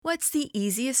What's the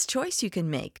easiest choice you can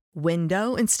make?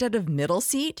 Window instead of middle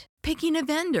seat? Picking a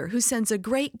vendor who sends a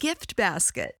great gift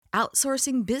basket?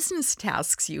 Outsourcing business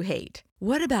tasks you hate?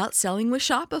 What about selling with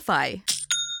Shopify?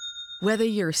 Whether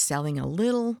you're selling a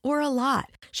little or a lot,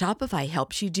 Shopify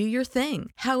helps you do your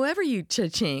thing, however you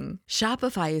cha-ching.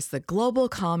 Shopify is the global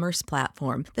commerce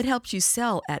platform that helps you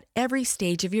sell at every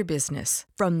stage of your business.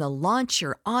 From the launch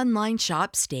your online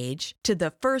shop stage to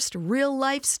the first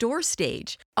real-life store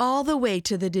stage, all the way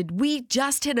to the did we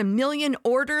just hit a million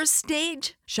orders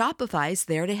stage. Shopify's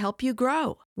there to help you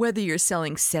grow. Whether you're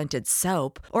selling scented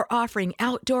soap or offering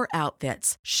outdoor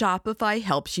outfits, Shopify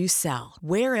helps you sell.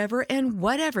 Wherever and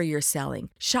whatever you're selling,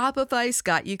 Shopify's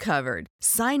got you covered.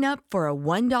 Sign up for a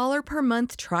 $1 per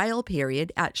month trial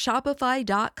period at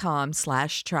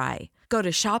shopify.com/try. Go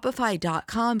to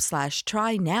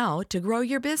shopify.com/try now to grow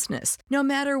your business, no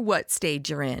matter what stage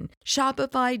you're in.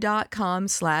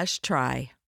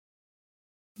 Shopify.com/try.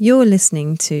 You're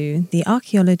listening to the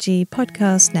Archaeology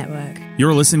Podcast Network.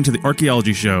 You're listening to The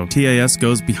Archaeology Show. TAS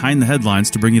goes behind the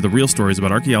headlines to bring you the real stories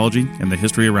about archaeology and the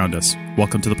history around us.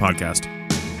 Welcome to the podcast.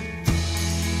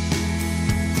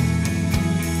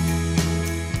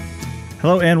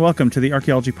 Hello and welcome to The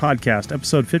Archaeology Podcast,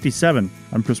 episode 57.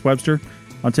 I'm Chris Webster.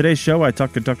 On today's show, I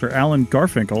talked to Dr. Alan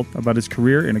Garfinkel about his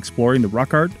career in exploring the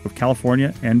rock art of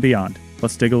California and beyond.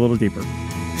 Let's dig a little deeper.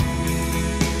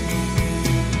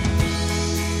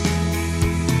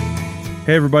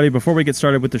 Hey everybody, before we get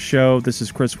started with the show, this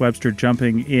is Chris Webster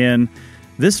jumping in.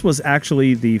 This was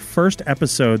actually the first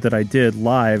episode that I did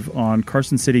live on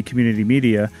Carson City Community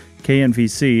Media,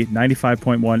 KNVC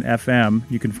 95.1 FM.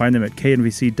 You can find them at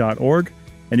knvc.org,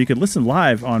 and you can listen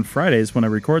live on Fridays when I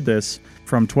record this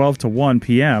from 12 to 1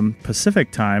 p.m.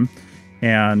 Pacific time,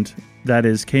 and that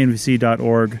is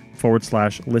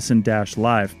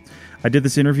knvc.org/listen-live. I did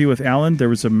this interview with Alan. There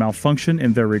was a malfunction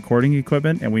in their recording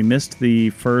equipment, and we missed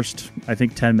the first,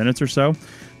 10 minutes or so.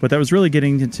 But that was really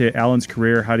getting into Alan's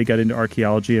career, how he got into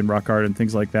archaeology and rock art and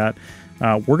things like that.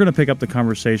 We're going to pick up the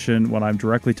conversation when I'm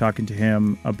directly talking to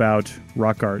him about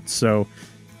rock art. So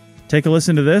take a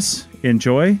listen to this,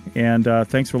 enjoy, and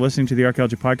thanks for listening to the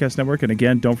Archaeology Podcast Network. And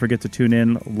again, don't forget to tune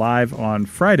in live on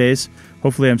Fridays.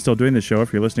 Hopefully I'm still doing this show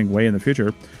if you're listening way in the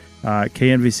future.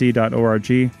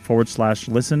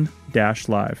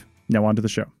 knvc.org/listen-live. Now on to the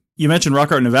show. You mentioned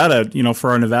Rock Art Nevada. For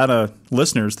our Nevada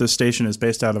listeners, this station is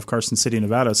based out of Carson City,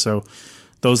 Nevada. So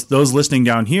those listening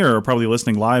down here are probably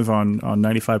listening live on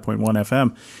 95.1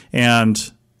 FM.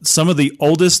 And some of the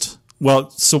oldest,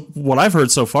 so what I've heard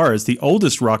so far is the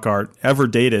oldest rock art ever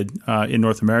dated in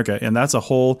North America. And that's a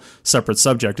whole separate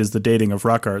subject, is the dating of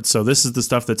rock art. So this is the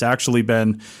stuff that's actually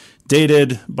been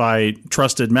dated by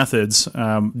trusted methods.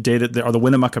 Dated are the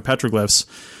Winnemucca petroglyphs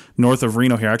north of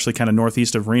Reno here, actually kind of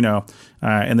northeast of Reno,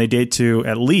 and they date to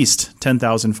at least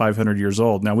 10,500 years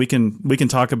old. Now we can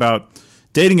talk about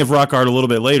dating of rock art a little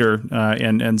bit later,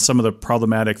 and some of the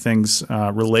problematic things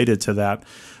related to that.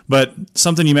 But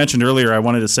something you mentioned earlier, I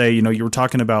wanted to say, you were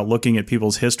talking about looking at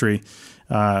people's history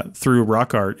through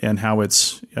rock art and how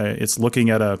it's looking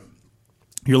at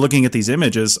you're looking at these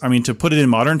images. I mean, to put it in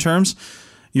modern terms,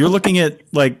 you're looking at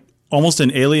like almost an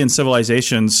alien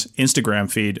civilization's Instagram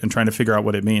feed and trying to figure out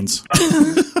what it means.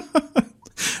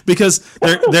 Because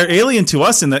they're alien to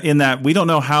us in that we don't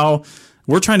know how.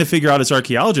 We're trying to figure out as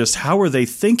archaeologists, how were they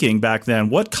thinking back then?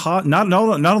 What not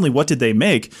only what did they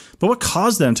make, but what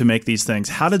caused them to make these things?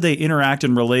 How did they interact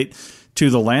and relate to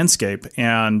the landscape?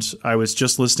 And I was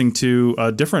just listening to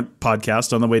a different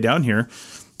podcast on the way down here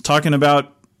talking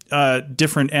about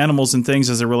different animals and things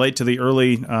as they relate to the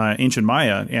early ancient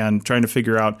Maya, and trying to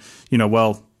figure out,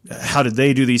 how did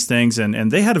they do these things?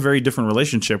 And they had a very different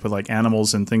relationship with like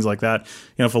animals and things like that.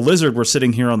 If a lizard were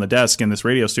sitting here on the desk in this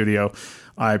radio studio,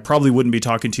 I probably wouldn't be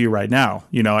talking to you right now.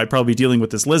 I'd probably be dealing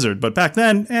with this lizard. But back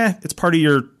then, it's part of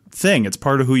your thing. It's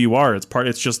part of who you are.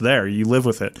 It's just there. You live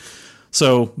with it.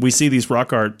 So we see these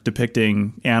rock art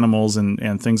depicting animals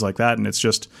and things like that. And it's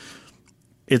just,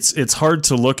 it's hard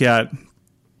to look at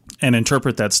and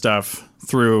interpret that stuff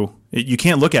through. You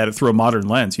can't look at it through a modern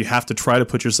lens. You have to try to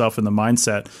put yourself in the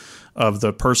mindset of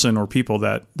the person or people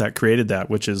that created that,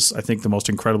 which is, I think, the most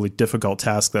incredibly difficult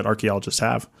task that archaeologists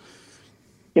have.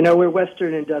 We're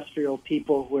Western industrial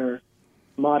people. We're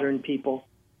modern people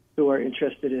who are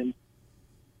interested in,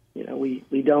 we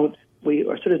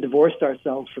are sort of divorced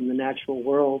ourselves from the natural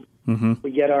world. Mm-hmm.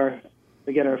 We get our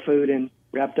food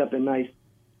wrapped up in nice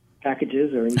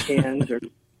packages or in cans or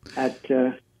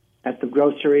at the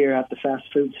grocery or at the fast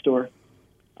food store.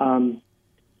 When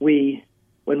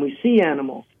we see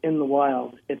animals in the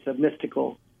wild, it's a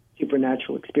mystical,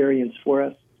 supernatural experience for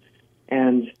us,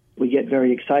 and we get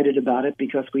very excited about it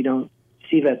because we don't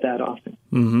see that often.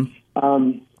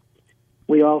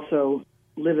 We also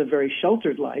live a very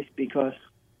sheltered life because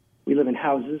we live in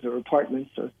houses or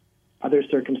apartments or other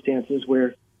circumstances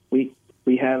where we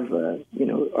have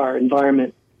our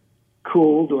environment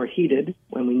cooled or heated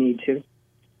when we need to.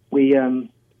 We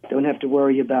don't have to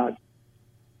worry about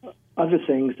other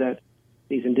things that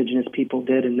these indigenous people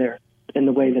did in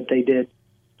the way that they did,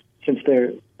 since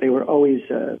they were always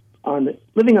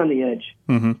living on the edge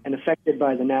and affected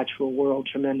by the natural world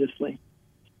tremendously.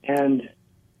 And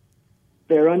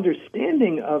their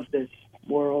understanding of this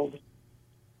world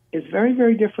is very,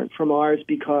 very different from ours,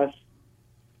 because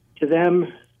to them,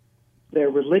 their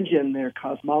religion, their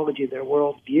cosmology, their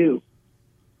worldview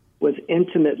was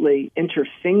intimately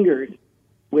interfingered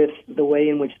with the way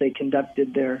in which they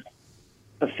conducted their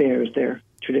affairs, their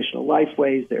traditional life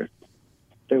ways, their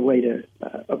way to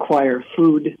acquire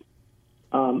food.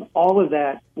 All of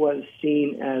that was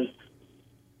seen as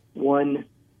one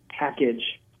package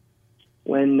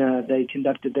when they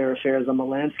conducted their affairs on the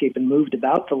landscape and moved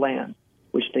about the land,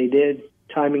 which they did,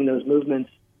 timing those movements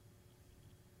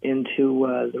into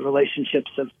the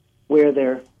relationships of where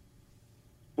the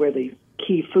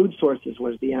key food sources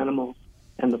was, the animals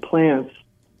and the plants.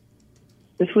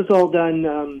 This was all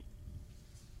done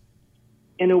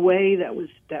in a way that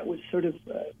was sort of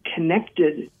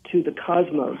connected to the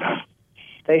cosmos.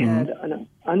 They had an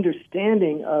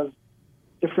understanding of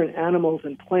different animals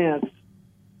and plants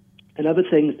and other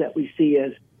things that we see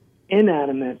as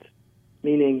inanimate,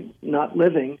 meaning not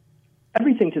living.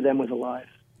 Everything to them was alive.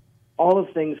 All of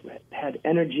things had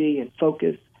energy and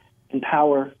focus and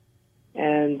power.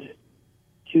 And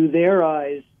to their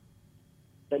eyes,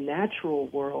 the natural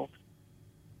world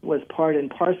was part and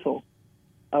parcel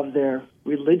of their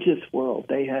religious world.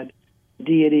 They had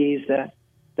deities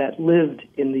that lived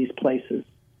in these places,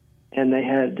 and they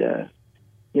had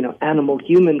animal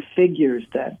human figures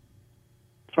that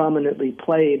prominently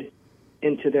played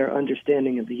into their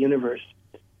understanding of the universe,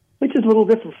 which is a little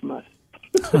different from us.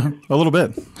 A little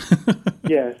bit.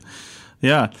 Yes.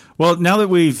 Yeah. Well, now that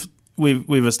we've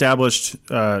established,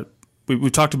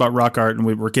 we've talked about rock art and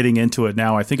we're getting into it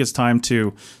now, I think it's time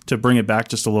to bring it back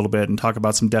just a little bit and talk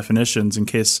about some definitions in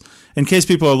case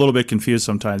people are a little bit confused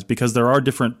sometimes, because there are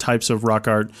different types of rock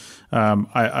art.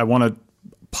 I want to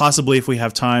possibly, if we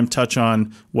have time, touch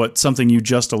on something you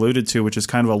just alluded to, which is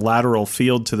kind of a lateral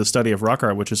field to the study of rock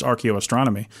art, which is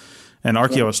archaeoastronomy. And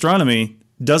archaeoastronomy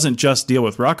doesn't just deal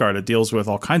with rock art. It deals with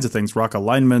all kinds of things, rock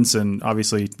alignments, and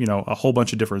obviously, a whole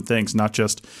bunch of different things, not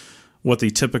just what the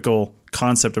typical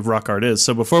concept of rock art is.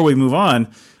 So before we move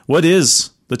on, what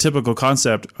is the typical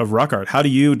concept of rock art? How do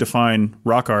you define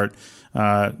rock art?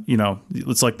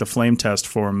 It's like the flame test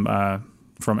from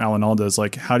Alan Alda's.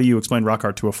 Like, how do you explain rock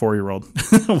art to a 4-year-old?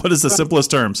 What is the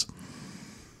simplest terms?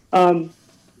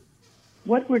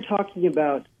 What we're talking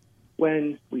about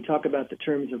when we talk about the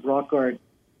terms of rock art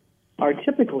are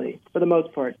typically, for the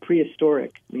most part,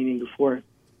 prehistoric, meaning before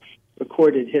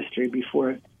recorded history,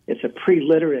 before it's a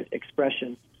pre-literate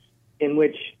expression in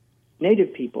which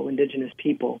native people, indigenous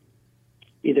people,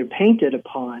 either painted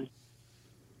upon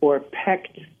or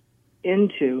pecked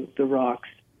into the rocks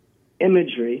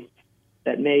imagery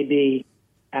that may be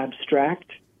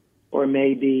abstract or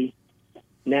may be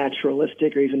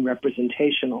naturalistic or even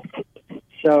representational.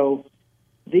 So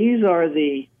these are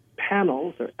the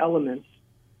panels or elements,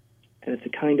 and it's a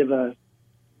kind of a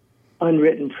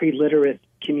unwritten pre-literate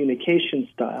communication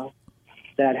style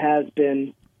that has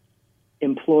been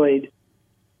employed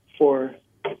for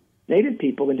native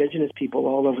people, indigenous people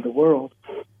all over the world.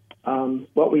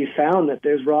 What we found that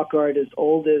there's rock art as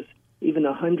old as even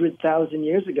 100,000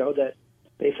 years ago that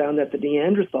they found that the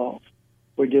Neanderthals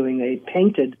were doing. They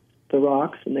painted the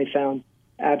rocks and they found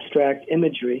abstract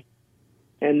imagery.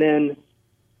 And then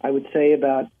I would say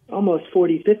about almost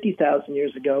 50,000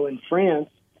 years ago in France,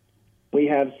 we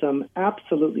have some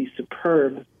absolutely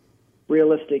superb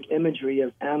realistic imagery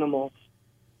of animals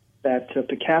that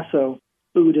Picasso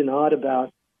oohed and awed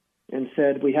about and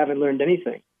said, we haven't learned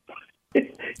anything.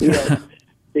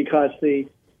 Because the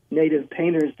native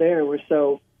painters there were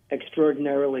so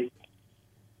extraordinarily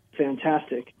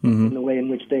fantastic in the way in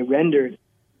which they rendered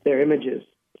their images.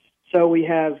 So we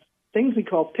have things we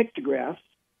call pictographs,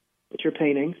 which are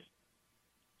paintings.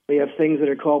 We have things that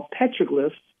are called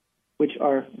petroglyphs, which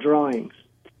are drawings.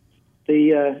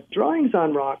 The drawings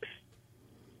on rocks,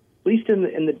 at least in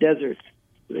the deserts,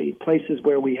 the places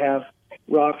where we have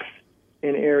rocks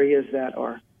in areas that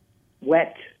are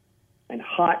wet and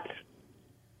hot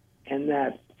and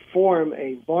that form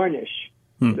a varnish,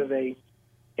 sort of a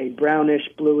brownish,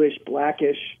 bluish,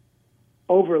 blackish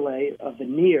overlay of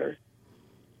veneer,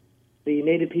 the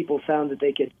native people found that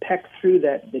they could peck through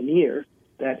that veneer,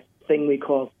 that thing we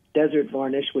call desert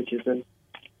varnish, which is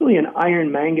really an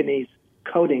iron manganese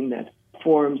coating that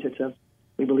forms.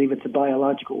 We believe it's a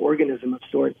biological organism of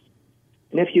sorts.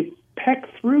 And if you peck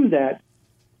through that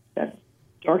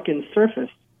darkened surface,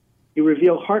 you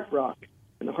reveal heart rock,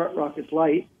 and the heart rock is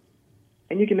light,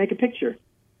 and you can make a picture.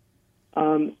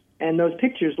 And those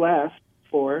pictures last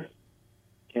for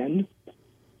 10,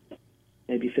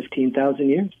 maybe 15,000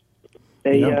 years.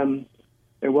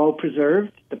 They're well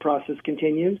preserved. The process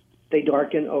continues. They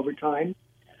darken over time.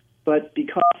 But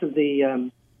because of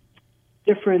the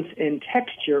difference in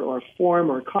texture or form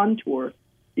or contour,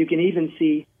 you can even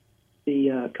see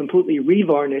the completely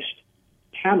revarnished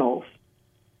panels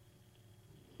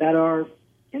that are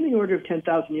in the order of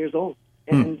 10,000 years old.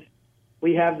 And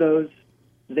we have those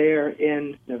there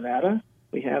in Nevada.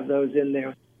 We have those in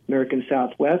the American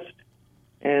Southwest,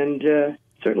 and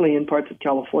certainly in parts of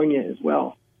California as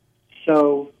well.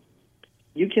 So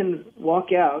you can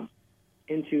walk out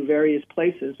into various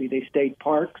places, either state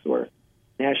parks or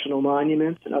national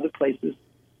monuments and other places,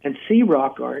 and see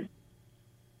rock art,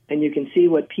 and you can see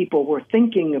what people were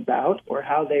thinking about or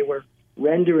how they were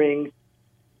rendering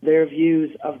their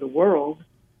views of the world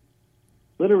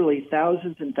literally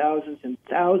thousands and thousands and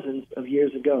thousands of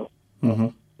years ago,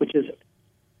 which is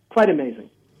quite amazing.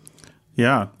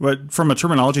 Yeah, but from a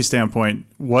terminology standpoint,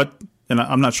 and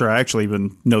I'm not sure I actually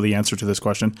even know the answer to this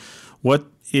question, what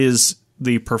is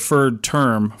the preferred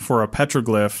term for a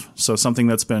petroglyph? So something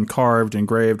that's been carved,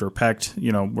 engraved, or pecked,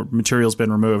 where material's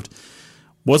been removed.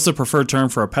 What's the preferred term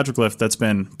for a petroglyph that's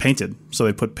been painted? So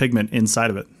they put pigment inside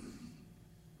of it.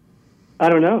 I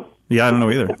don't know. Yeah, I don't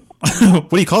know either. What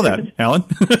do you call that, Alan?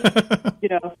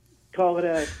 Call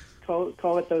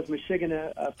it those Michigan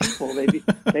people.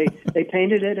 They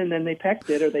painted it and then they pecked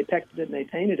it, or they pecked it and they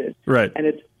painted it. Right.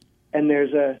 And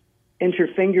there's a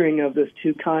interfingering of those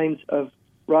two kinds of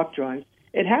rock drawings.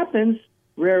 It happens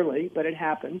rarely, but it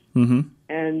happens. Mm-hmm.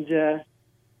 And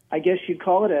I guess you'd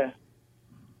call it a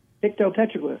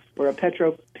pictopetroglyph or a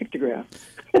petropictograph.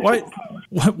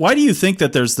 Why do you think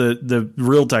that there's the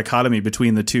real dichotomy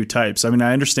between the two types? I mean,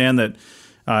 I understand that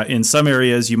in some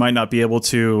areas you might not be able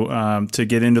to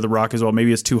get into the rock as well.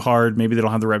 Maybe it's too hard. Maybe they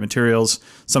don't have the right materials,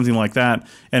 something like that.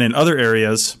 And in other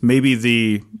areas, maybe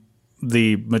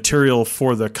the material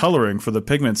for the coloring, for the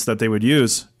pigments that they would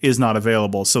use is not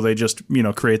available. So they just,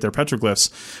 create their petroglyphs.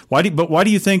 Why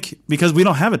do you think, because we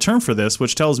don't have a term for this,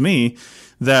 which tells me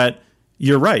that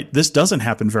you're right, this doesn't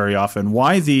happen very often.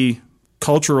 Why the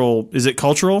cultural, is it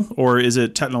cultural or is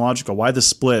it technological? Why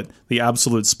the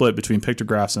absolute split between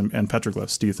pictographs and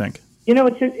petroglyphs, do you think?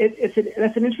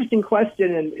 That's an interesting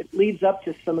question, and it leads up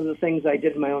to some of the things I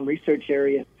did in my own research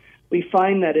area. We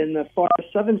find that in the far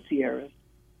southern Sierras,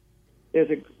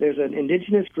 there's an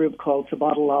indigenous group called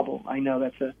Tabatalabal. I know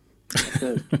that's a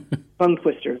tongue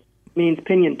twister. It means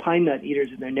pinyon pine nut eaters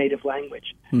in their native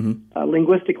language. Mm-hmm.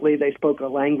 Linguistically, they spoke a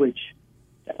language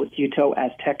that was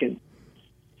Uto-Aztecan.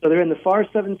 So they're in the far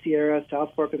southern Sierra,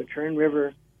 South Fork of the Kern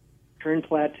River, Kern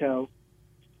Plateau,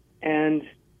 and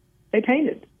they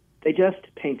painted. They just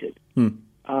painted.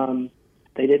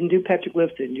 They didn't do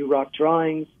petroglyphs. They didn't do rock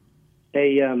drawings.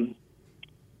 They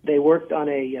worked on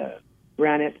a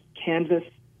granite canvas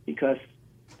because,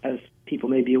 as people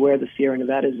may be aware, the Sierra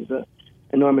Nevadas is an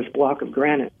enormous block of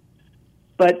granite.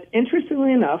 But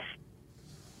interestingly enough,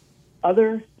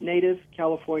 other native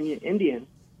California Indians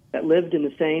that lived in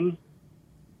the same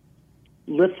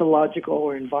lithological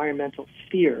or environmental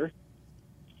sphere,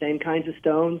 same kinds of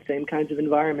stone, same kinds of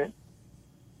environment,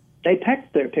 they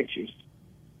pecked their pictures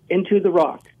into the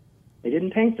rock. They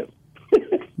didn't paint them.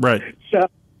 Right.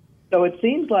 So it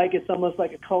seems like it's almost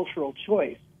like a cultural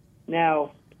choice.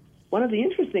 Now, one of the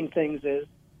interesting things is,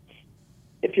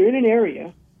 if you're in an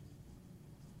area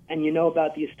and you know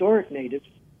about the historic natives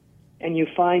and you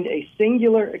find a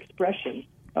singular expression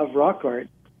of rock art,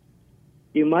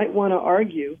 you might want to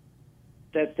argue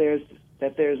that there's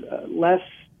less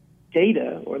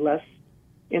data or less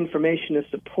information to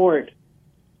support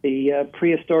the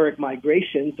prehistoric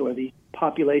migrations or the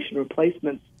population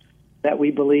replacements that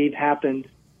we believe happened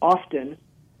often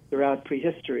throughout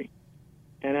prehistory.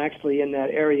 And actually in that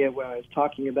area where I was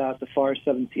talking about the far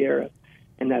southern Sierra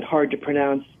and that hard to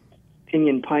pronounce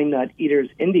pinyon pine nut eaters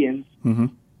Indians,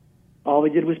 all they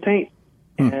did was paint.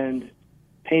 And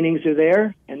paintings are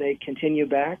there and they continue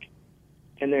back.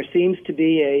 And there seems to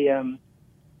be a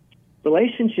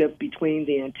relationship between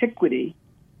the antiquity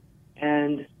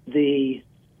and the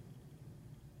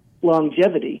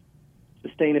longevity,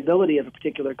 sustainability of a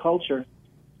particular culture,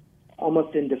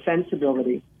 almost in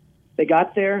defensibility. They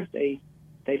got there, they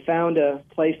They found a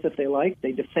place that they liked.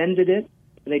 They defended it,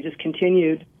 and they just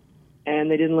continued,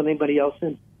 and they didn't let anybody else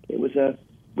in. It was a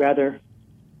rather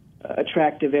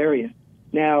attractive area.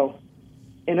 Now,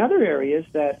 in other areas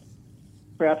that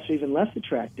perhaps are even less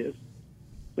attractive,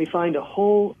 we find a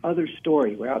whole other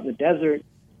story. We're out in the desert.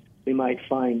 We might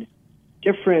find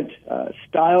different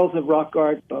styles of rock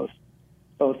art, both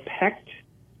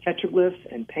petroglyphs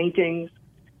and paintings.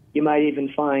 You might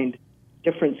even find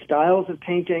different styles of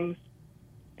paintings,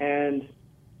 and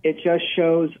it just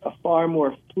shows a far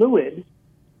more fluid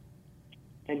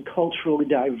and culturally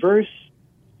diverse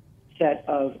set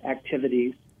of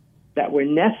activities that were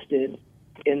nested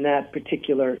in that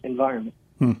particular environment.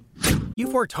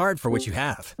 You've worked hard for what you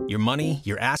have. Your money,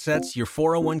 your assets, your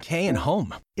 401k, and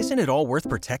home. Isn't it all worth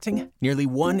protecting? Nearly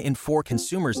 1 in 4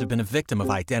 consumers have been a victim of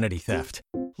identity theft.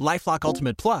 LifeLock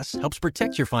Ultimate Plus helps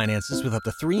protect your finances with up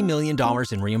to $3 million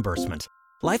in reimbursement.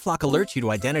 LifeLock alerts you to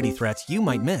identity threats you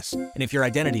might miss. And if your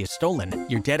identity is stolen,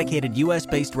 your dedicated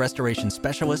U.S.-based restoration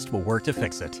specialist will work to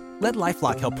fix it. Let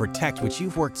LifeLock help protect what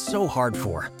you've worked so hard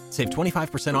for. Save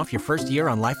 25% off your first year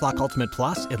on LifeLock Ultimate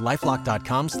Plus at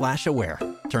LifeLock.com/aware.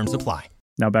 Terms apply.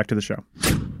 Now back to the show.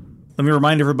 Let me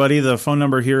remind everybody, the phone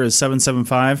number here is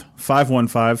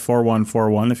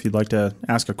 775-515-4141 if you'd like to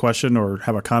ask a question or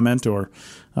have a comment or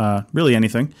really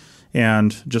anything.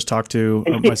 And just talk to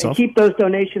myself. And keep those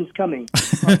donations coming.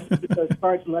 Those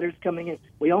cards and letters coming in.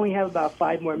 We only have about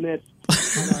 5 more minutes on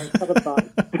our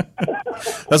telethon.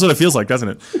 That's what it feels like, doesn't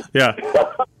it? Yeah.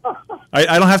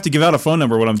 I don't have to give out a phone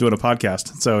number when I'm doing a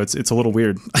podcast, so it's a little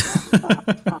weird.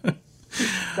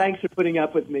 Thanks for putting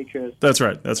up with me, Chris. That's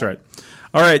right.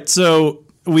 All right, so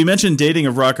we mentioned dating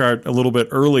of rock art a little bit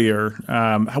earlier.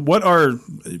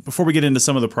 Before we get into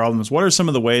some of the problems, what are some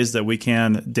of the ways that we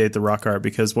can date the rock art?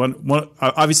 Because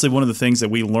obviously one of the things that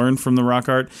we learn from the rock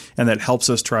art and that helps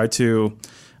us try to,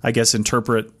 I guess,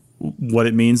 interpret what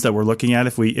it means that we're looking at,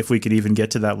 if we could even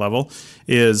get to that level,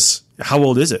 is how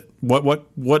old is it? What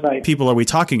right. People are we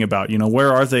talking about?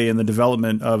 Where are they in the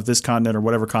development of this continent or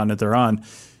whatever continent they're on?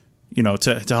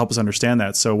 To help us understand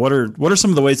that. So what are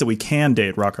some of the ways that we can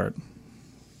date rock art?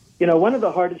 One of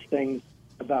the hardest things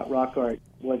about rock art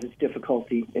was its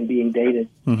difficulty in being dated.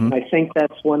 Mm-hmm. I think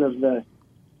that's one of the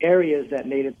areas that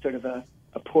made it sort of a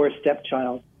poor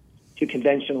stepchild to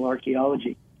conventional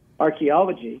archaeology.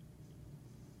 Archaeology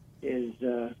is,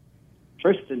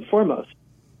 first and foremost,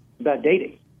 about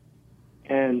dating.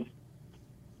 And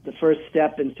the first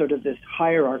step in sort of this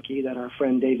hierarchy that our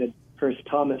friend David Hurst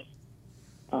Thomas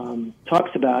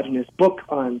talks about in his book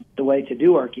on the way to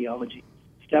do archaeology.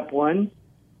 Step 1,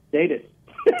 date it.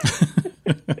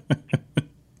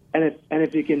 and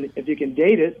if you can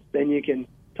date it, then you can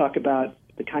talk about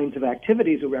the kinds of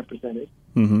activities are represented.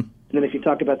 Mm-hmm. And then if you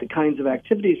talk about the kinds of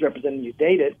activities represented and you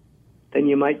date it, then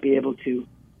you might be able to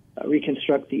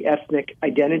reconstruct the ethnic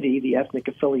identity, the ethnic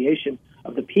affiliation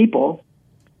of the people.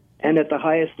 And at the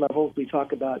highest levels, we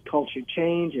talk about culture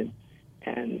change and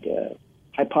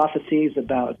hypotheses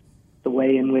about the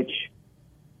way in which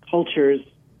cultures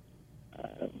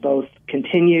both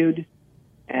continued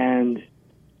and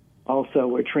also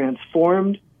were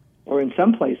transformed, or in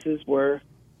some places were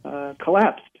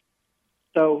collapsed.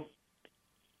 So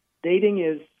dating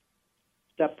is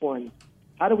step 1.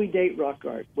 How do we date rock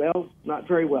art? Well, not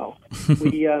very well.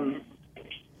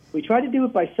 We try to do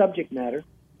it by subject matter.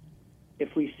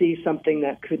 If we see something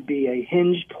that could be a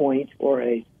hinge point or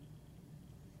a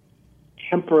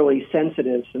temporally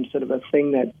sensitive, some sort of a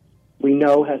thing that we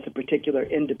know has a particular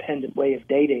independent way of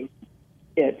dating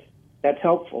it, that's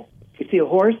helpful. If we see a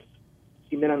horse,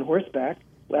 see men on horseback,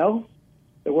 well,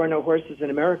 there were no horses in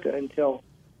America until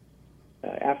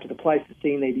after the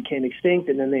Pleistocene. They became extinct,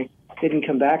 and then they didn't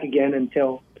come back again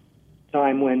until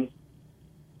time when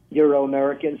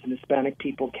Euro-Americans and Hispanic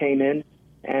people came in,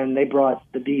 and they brought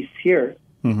the beasts here,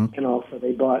 mm-hmm. and also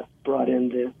they brought in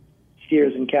the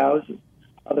steers and cows and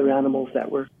other animals that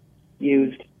were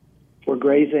used for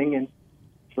grazing and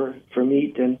for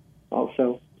meat and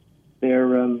also their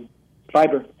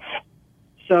fiber.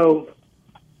 So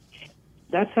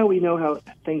that's how we know how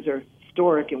things are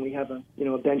historic, and we have a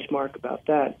benchmark about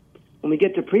that. When we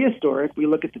get to prehistoric, we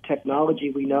look at the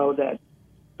technology. We know that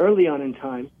early on in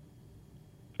time,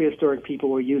 prehistoric people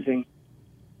were using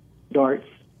darts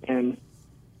and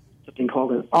something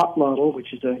called an otlotl,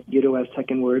 which is a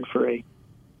Uto-Aztecan word for a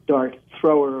dart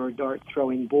thrower or dart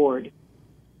throwing board.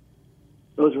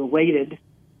 Those are weighted,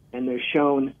 and they're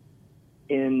shown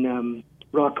in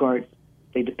rock art.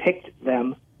 They depict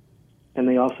them, and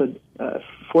they also,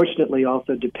 fortunately,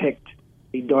 also depict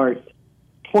the dart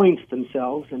points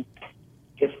themselves. And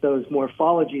if those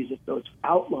morphologies, if those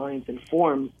outlines and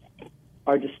forms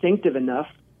are distinctive enough,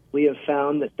 we have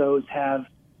found that those have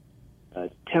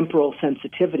temporal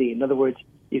sensitivity. In other words,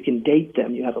 you can date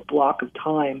them. You have a block of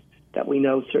time that we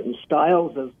know certain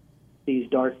styles of these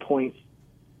dark points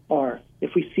are.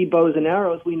 If we see bows and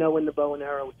arrows, we know when the bow and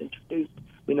arrow was introduced.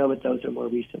 We know that those are more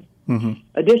recent. Mm-hmm.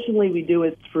 Additionally, we do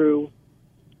it through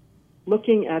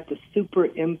looking at the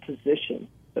superimposition,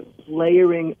 the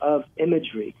layering of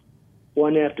imagery,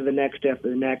 one after the next after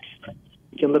the next.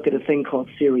 You can look at a thing called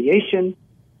seriation.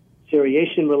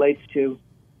 Seriation relates to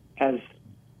as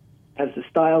the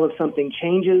style of something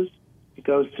changes, it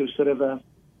goes through sort of a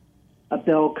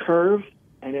bell curve,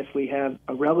 and if we have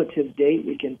a relative date,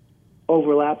 we can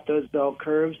overlap those bell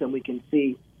curves, and we can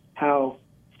see how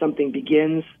something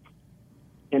begins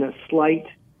in a slight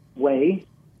way,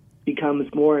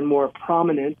 becomes more and more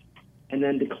prominent, and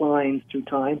then declines through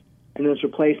time, and then is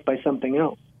replaced by something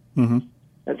else. Mm-hmm.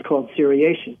 That's called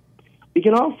seriation. We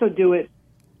can also do it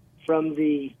from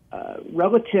the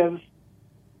relative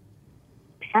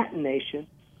patination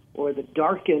or the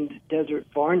darkened desert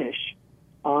varnish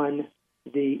on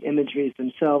the imageries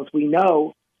themselves. We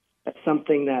know that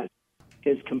something that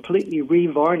is completely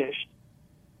re-varnished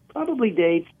probably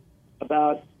dates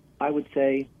about, I would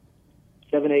say,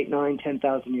 7, 8, 9,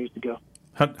 10,000 years ago.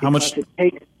 How much?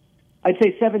 I'd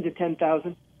say 7 to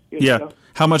 10,000 years ago.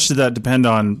 How much did that depend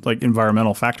on, like,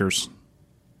 environmental factors?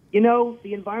 You know,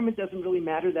 the environment doesn't really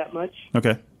matter that much.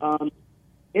 Okay.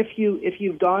 If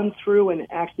you've gone through and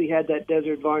actually had that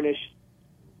desert varnish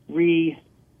re-upped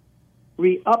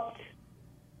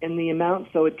in the amount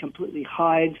so it completely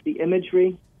hides the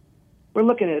imagery, we're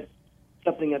looking at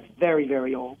something that's very,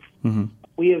 very old. Mm-hmm.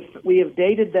 We have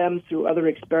dated them through other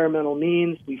experimental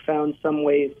means. We found some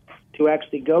ways to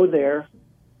actually go there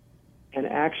and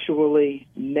actually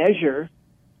measure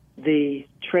the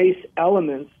trace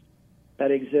elements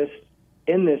that exist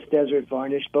in this desert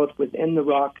varnish, both within the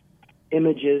rock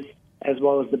images as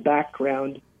well as the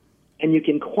background. And you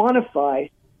can quantify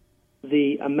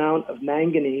the amount of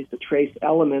manganese, the trace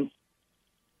elements,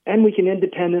 and we can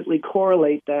independently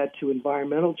correlate that to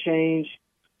environmental change.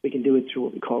 We can do it through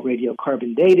what we call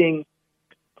radiocarbon dating.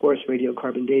 Of course,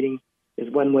 radiocarbon dating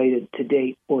is one way to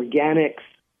date organics.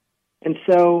 And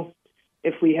so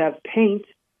if we have paint,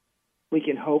 we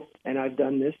can hope, and I've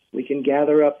done this, we can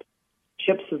gather up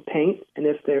chips of paint, and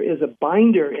if there is a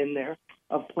binder in there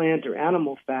of plant or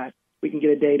animal fat, we can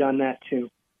get a date on that too.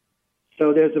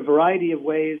 So there's a variety of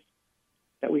ways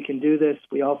that we can do this.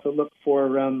 We also look for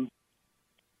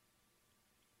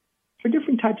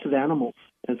different types of animals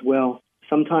as well.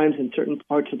 Sometimes in certain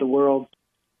parts of the world,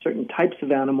 certain types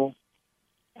of animals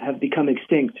have become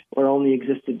extinct or only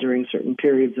existed during certain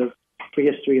periods of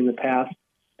prehistory in the past.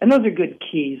 And those are good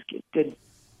keys, good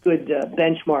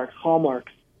benchmarks,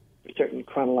 hallmarks for certain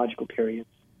chronological periods.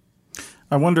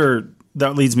 I wonder,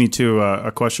 that leads me to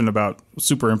a question about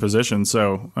superimposition.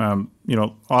 So,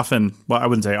 often, well, I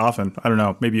wouldn't say often, I don't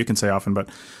know, maybe you can say often, but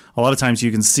a lot of times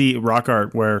you can see rock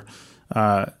art where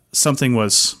something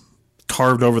was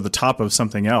carved over the top of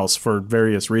something else for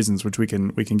various reasons, which we can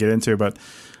get into. But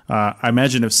I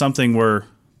imagine if something were,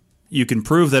 you can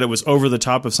prove that it was over the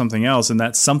top of something else, and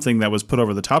that something that was put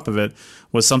over the top of it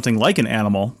was something like an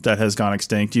animal that has gone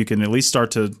extinct, you can at least start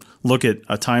to look at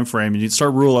a time frame, and you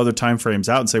start rule other time frames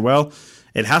out and say, well,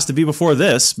 it has to be before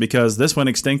this because this went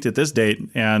extinct at this date,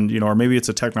 and or maybe it's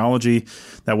a technology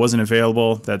that wasn't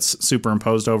available that's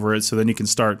superimposed over it. So then you can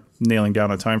start nailing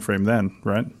down a time frame then,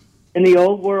 right? In the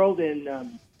old world,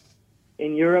 in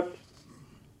Europe,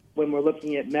 when we're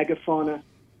looking at megafauna,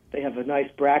 they have a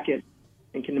nice bracket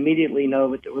and can immediately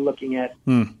know that we're looking at,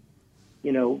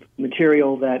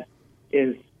 material that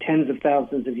is tens of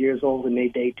thousands of years old and may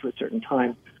date to a certain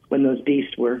time when those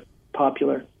beasts were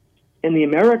popular. In the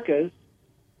Americas,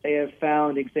 they have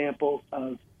found examples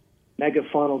of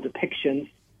megafaunal depictions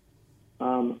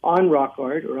on rock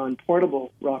art or on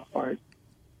portable rock art,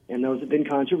 and those have been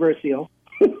controversial.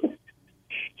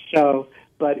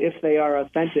 But if they are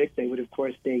authentic, they would, of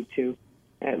course, date to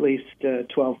at least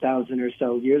 12,000 or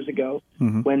so years ago,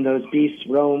 when those beasts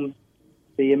roamed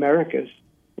the Americas.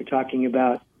 We're talking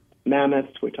about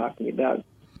mammoths. We're talking about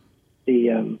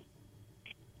the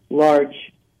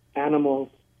large animals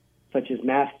such as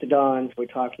mastodons. We're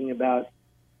talking about,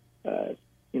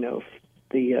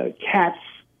 the cats,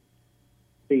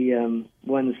 the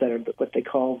ones that are what they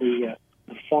call the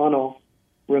faunal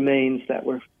remains that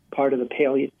were part of the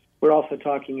Paleo. We're also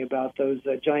talking about those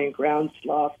giant ground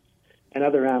sloths and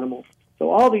other animals. So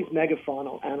all these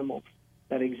megafaunal animals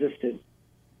that existed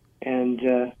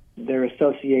and their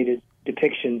associated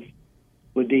depictions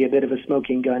would be a bit of a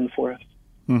smoking gun for us.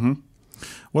 Mm-hmm.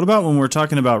 What about when we're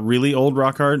talking about really old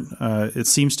rock art? It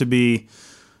seems to be,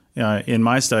 in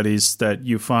my studies that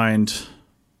you find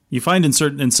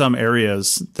in some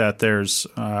areas that there's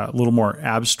a little more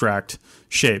abstract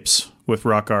shapes with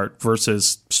rock art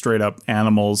versus straight up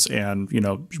animals and,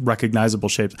 recognizable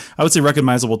shapes. I would say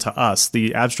recognizable to us.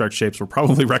 The abstract shapes were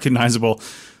probably recognizable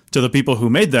to the people who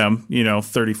made them,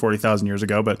 30, 40,000 years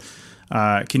ago. But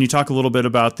can you talk a little bit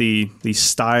about the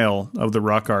style of the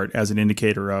rock art as an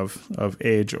indicator of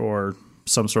age or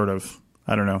some sort of,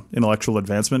 intellectual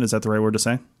advancement? Is that the right word to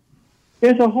say?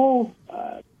 There's a whole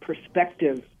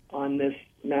perspective on this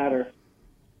matter.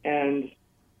 And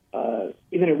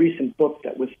even a recent book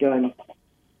that was done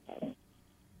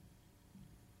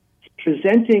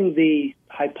presenting the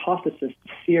hypothesis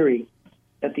theory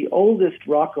that the oldest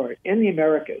rock art in the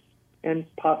Americas and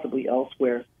possibly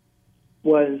elsewhere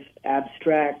was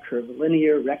abstract,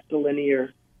 curvilinear,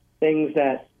 rectilinear, things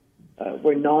that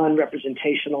were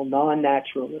non-representational,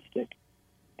 non-naturalistic.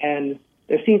 And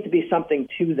there seems to be something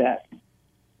to that.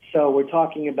 So we're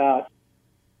talking about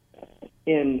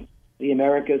in the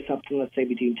Americas, something, let's say,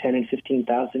 between 10 and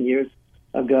 15,000 years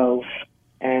ago,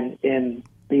 and in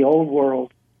the old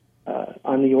world,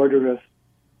 on the order of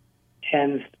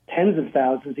tens of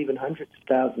thousands, even hundreds of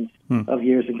thousands of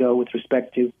years ago with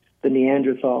respect to the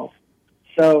Neanderthals.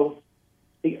 So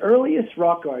the earliest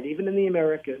rock art, even in the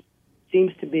Americas,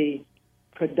 seems to be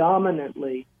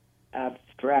predominantly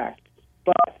abstract.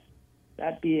 But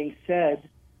that being said,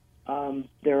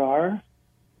 there are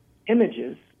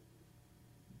images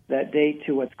that date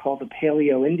to what's called the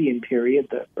Paleo-Indian period,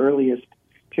 the earliest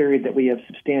period that we have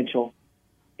substantial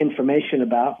information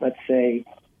about, let's say,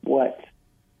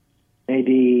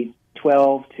 maybe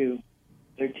 12 to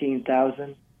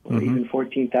 13,000 or even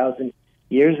 14,000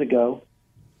 years ago,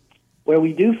 where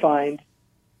we do find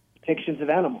depictions of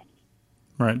animals.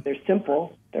 Right. They're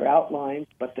simple, they're outlined,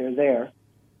 but they're there.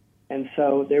 And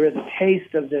so there is a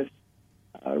taste of this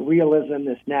realism,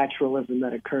 this naturalism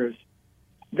that occurs.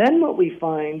 Then what we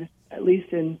find, at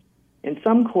least in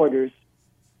some quarters,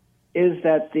 is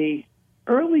that the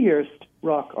earliest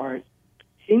rock art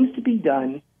seems to be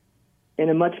done in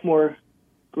a much more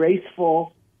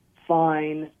graceful,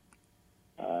 fine,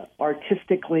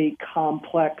 artistically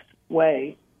complex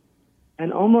way,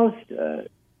 and almost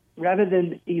rather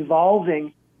than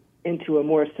evolving into a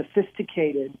more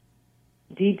sophisticated,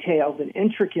 detailed, and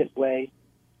intricate way,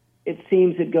 it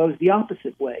seems it goes the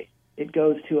opposite way. It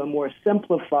goes to a more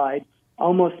simplified,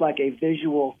 almost like a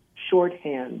visual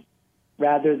shorthand,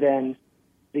 rather than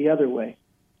the other way.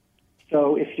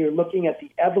 So if you're looking at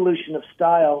the evolution of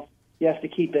style, you have to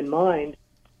keep in mind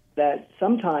that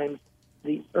sometimes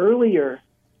the earlier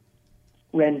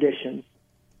renditions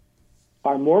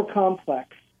are more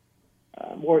complex,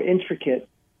 more intricate,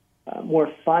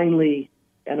 more finely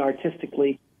and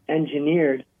artistically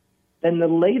engineered than the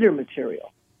later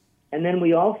material. And then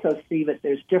we also see that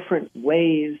there's different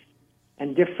ways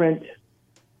and different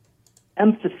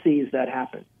emphases that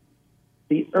happen.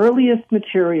 The earliest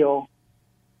material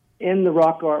in the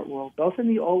rock art world, both in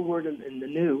the old world and in the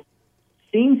new,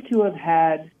 seems to have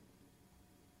had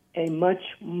a much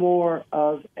more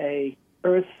of a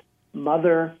earth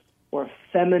mother or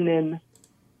feminine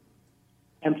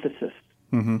emphasis.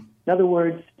 In other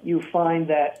words, you find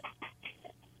that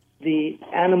the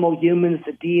animal humans,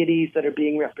 the deities that are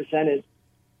being represented,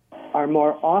 are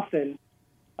more often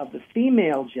of the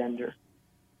female gender,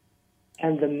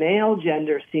 and the male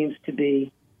gender seems to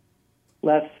be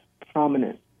less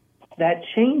prominent. That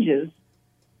changes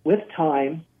with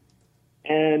time,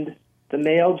 and the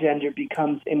male gender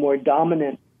becomes a more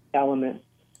dominant element,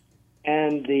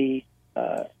 and the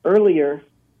earlier,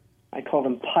 I call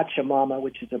them Pachamama,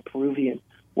 which is a Peruvian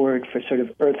word for sort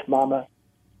of Earth Mama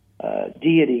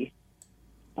deity,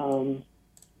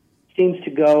 seems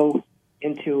to go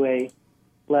into a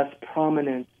less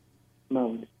prominent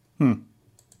mode. Does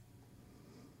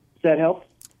that help?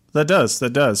 That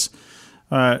does.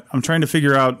 I'm trying to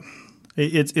figure out,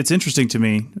 it's interesting to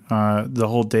me, the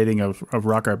whole dating of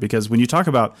rock art, because when you talk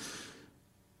about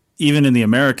even in the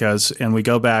Americas, and we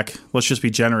go back, let's just be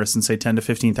generous and say 10 to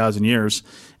 15,000 years,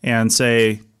 and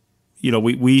say,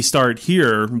 we start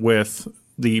here with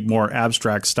the more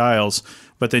abstract styles,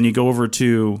 but then you go over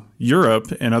to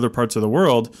Europe and other parts of the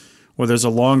world where there's a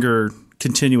longer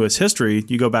continuous history,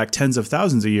 you go back tens of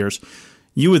thousands of years.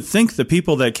 You would think the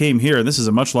people that came here, and this is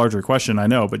a much larger question, I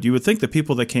know, but you would think the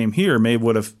people that came here may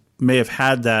have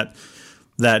had that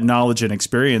knowledge and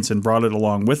experience and brought it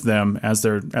along with them as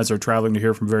they're traveling to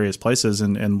here from various places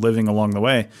and living along the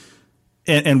way.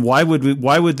 And why would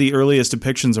the earliest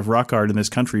depictions of rock art in this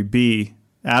country be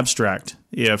abstract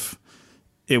if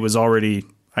it was already,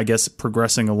 I guess,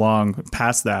 progressing along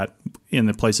past that in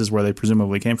the places where they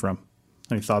presumably came from?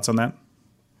 Any thoughts on that?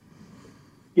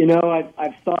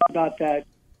 I've thought about that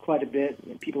quite a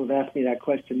bit. People have asked me that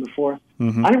question before.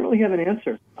 Mm-hmm. I don't really have an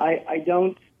answer. I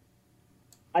don't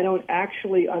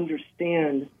actually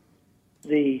understand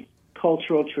the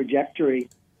cultural trajectory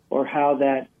or how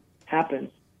that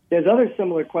happens. There's other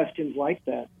similar questions like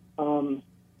that.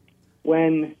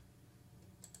 When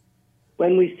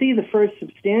we see the first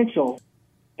substantial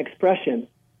expression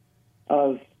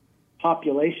of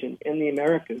population in the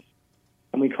Americas,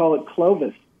 and we call it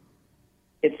Clovis,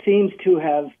 it seems to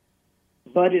have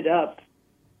budded up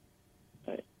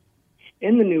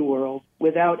in the New World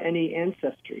without any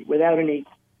ancestry, without any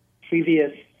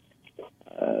previous,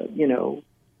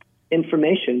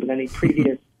 information, with any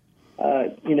previous,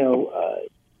 how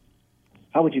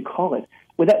would you call it?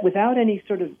 Without any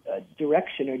sort of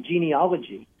direction or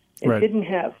genealogy. It right. didn't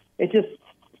have. It just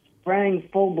sprang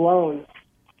full blown,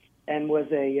 and was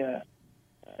a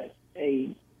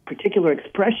particular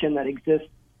expression that exists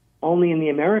only in the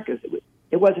Americas.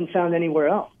 It wasn't found anywhere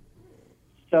else.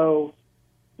 So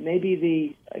maybe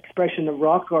the expression of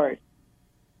rock art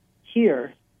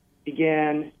here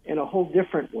began in a whole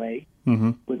different way,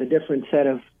 mm-hmm. with a different set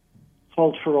of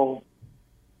cultural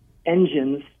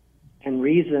engines and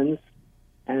reasons,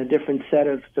 and a different set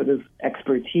of sort of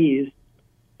expertise,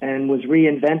 and was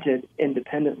reinvented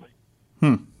independently.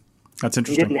 That's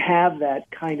interesting. We didn't have that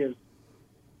kind of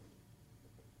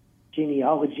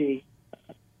genealogy,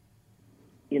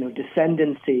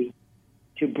 descendancy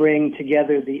to bring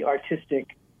together the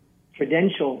artistic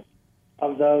credentials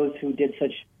of those who did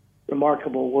such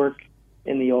remarkable work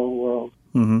in the old world.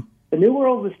 Mm-hmm. The new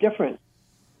world was different.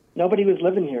 Nobody was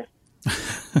living here.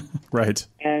 Right.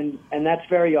 And that's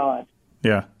very odd.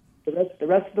 Yeah. The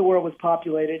rest of the world was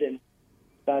populated, and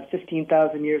about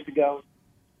 15,000 years ago,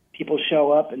 people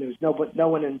show up, and there was no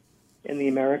one in the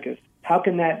Americas. How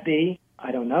can that be?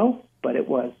 I don't know, but it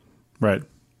was. Right.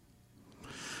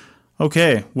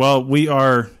 Okay. Well, we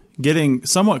are getting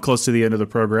somewhat close to the end of the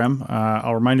program.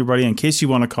 I'll remind everybody, in case you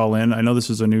want to call in, I know this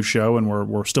is a new show and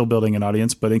we're still building an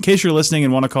audience, but in case you're listening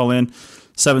and want to call in,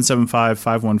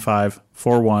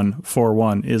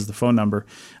 775-515-4141 is the phone number.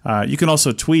 You can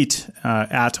also tweet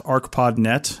at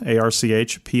ArchPodNet,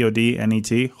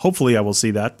 ArchPodNet. Hopefully I will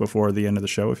see that before the end of the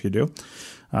show if you do.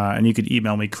 And you could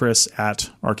email me, Chris at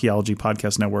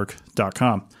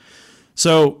archaeologypodcastnetwork.com.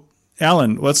 So,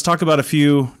 Alan, let's talk about a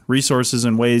few resources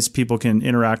and ways people can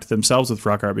interact themselves with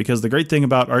rock art, because the great thing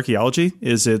about archaeology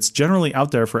is it's generally out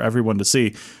there for everyone to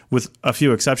see, with a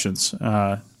few exceptions,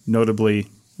 notably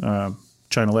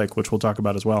China Lake, which we'll talk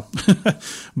about as well.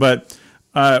 But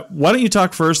why don't you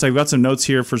talk first? I've got some notes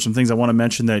here for some things I want to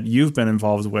mention that you've been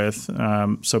involved with,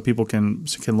 so people can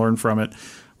learn from it.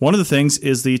 One of the things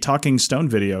is the Talking Stone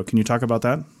video. Can you talk about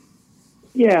that?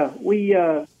 Yeah,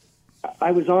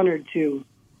 I was honored to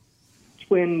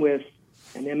twin with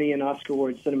an Emmy and Oscar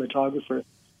Award cinematographer.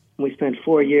 We spent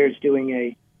 4 years doing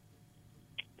a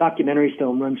documentary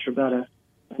film, runs for about an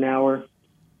hour,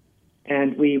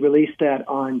 and we released that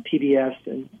on PBS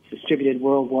and distributed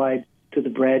worldwide through the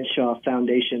Bradshaw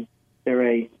Foundation. They're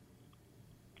a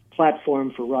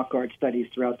platform for rock art studies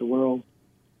throughout the world.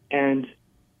 And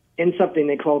in something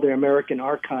they call their American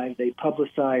Archive, they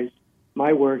publicized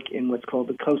my work in what's called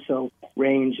the Coso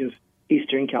Range of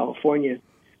Eastern California,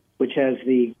 which has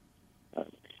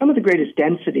some of the greatest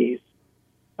densities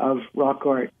of rock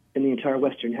art in the entire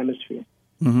Western Hemisphere.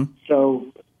 Mm-hmm.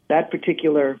 So that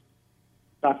particular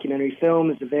documentary film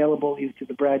is available either through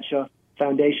the Bradshaw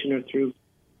Foundation or through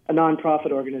a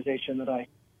nonprofit organization that I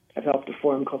have helped to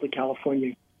form called the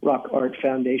California Rock Art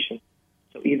Foundation.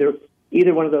 So either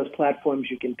one of those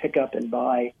platforms, you can pick up and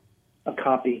buy a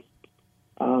copy,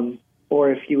 or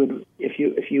if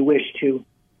you wish to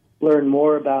learn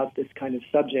more about this kind of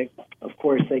subject, of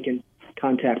course, they can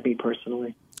contact me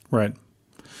personally. Right.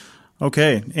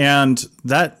 Okay. And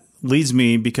that leads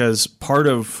me, because part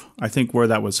of, I think, where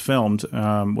that was filmed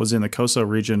was in the Coso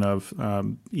region of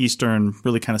eastern,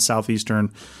 really kind of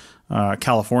southeastern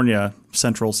California,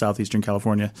 central southeastern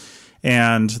California,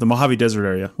 and the Mojave Desert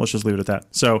area. Let's just leave it at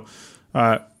that. So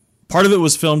part of it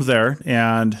was filmed there.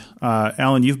 And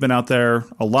Alan, you've been out there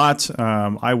a lot.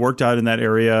 I worked out in that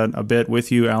area a bit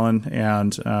with you, Alan.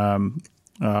 And so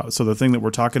the thing that we're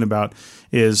talking about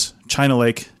is China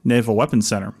Lake Naval Weapons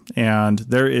Center. And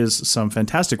there is some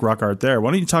fantastic rock art there. Why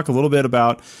don't you talk a little bit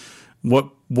about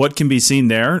what can be seen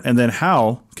there, and then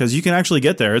how, because you can actually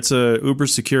get there. It's a uber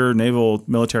secure naval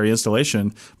military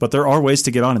installation, but there are ways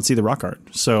to get on and see the rock art.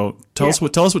 So tell us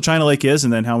what China Lake is,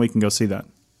 and then how we can go see that.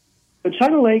 So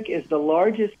China Lake is the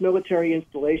largest military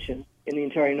installation in the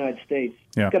entire United States.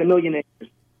 Yeah. It's got 1 million acres.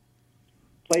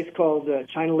 place called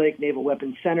China Lake Naval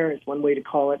Weapons Center. It's one way to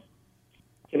call it.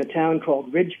 It's in a town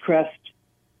called Ridgecrest,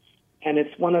 and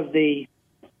it's one of the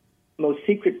most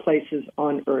secret places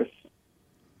on Earth,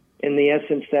 in the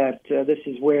essence that this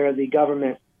is where the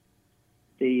government,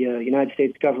 the United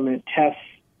States government, tests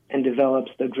and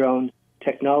develops the drone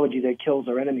technology that kills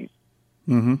our enemies.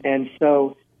 Mm-hmm. And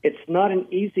so it's not an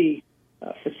easy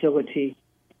facility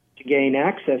to gain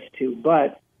access to,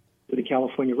 but through the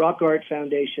California Rock Art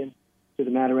Foundation, through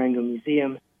the Matarango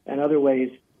Museum, and other ways,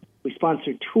 we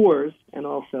sponsor tours and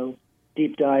also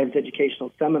deep dives,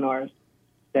 educational seminars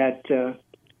that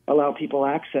allow people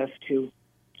access to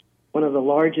one of the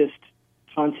largest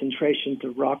concentrations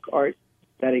of rock art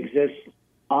that exists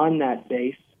on that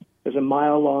base. There's a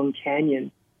mile-long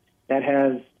canyon that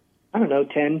has,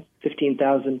 10,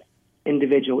 15,000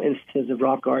 individual instances of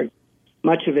rock art,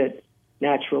 much of it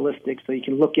naturalistic, so you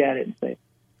can look at it and say,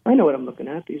 I know what I'm looking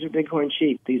at. These are bighorn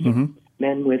sheep. These are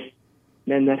men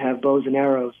that have bows and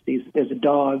arrows. There's a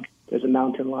dog, there's a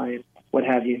mountain lion, what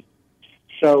have you.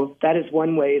 So that is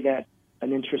one way that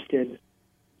an interested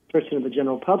person of the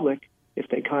general public, if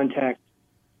they contact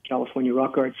California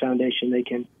Rock Art Foundation, they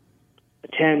can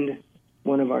attend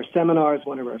one of our seminars,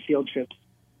 one of our field trips,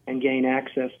 and gain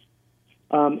access.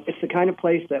 It's the kind of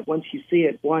place that once you see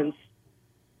it once,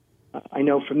 I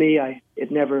know for me,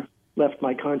 it never left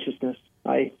my consciousness.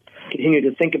 I continued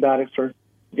to think about it for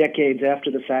decades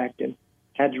after the fact and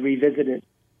had to revisit it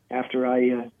after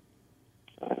I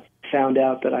found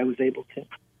out that I was able to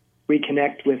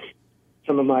reconnect with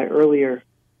some of my earlier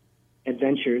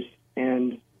adventures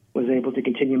and was able to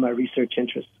continue my research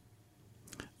interests.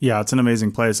 Yeah, it's an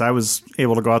amazing place. I was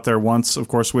able to go out there once, of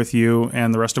course, with you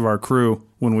and the rest of our crew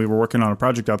when we were working on a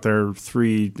project out there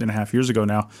 3.5 years ago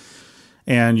now.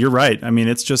 And you're right. I mean,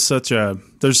 it's just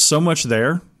there's so much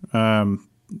there,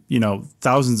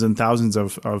 thousands and thousands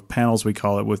of panels, we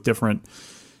call it, with different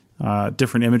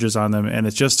images on them. And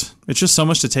it's just so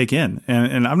much to take in.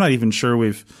 And I'm not even sure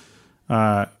we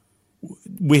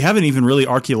haven't even really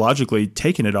archaeologically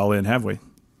taken it all in, have we?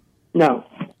 No.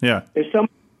 Yeah. There's so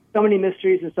many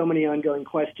mysteries and so many ongoing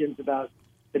questions about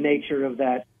the nature of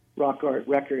that rock art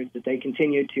record that they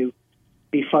continue to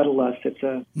befuddle us. It's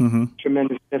a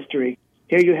tremendous mystery.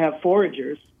 Here you have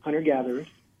foragers, hunter-gatherers,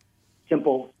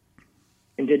 simple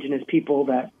indigenous people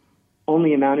that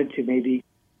only amounted to maybe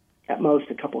at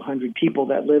most a couple hundred people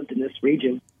that lived in this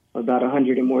region, about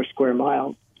 100 or more square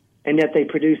miles, and yet they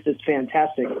produced this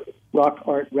fantastic rock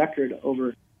art record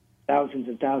over thousands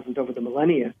and thousands over the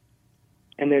millennia.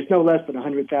 And there's no less than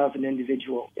 100,000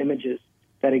 individual images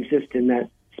that exist in that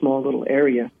small little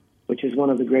area, which is one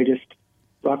of the greatest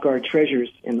rock art treasures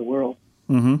in the world.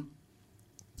 Mm-hmm.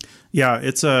 Yeah,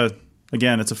 it's a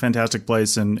fantastic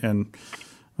place, and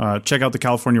check out the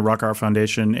California Rock Art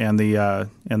Foundation and the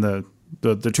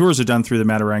tours are done through the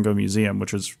Matarango Museum,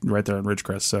 which is right there in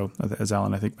Ridgecrest. So, as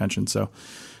Alan I think mentioned, so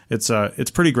it's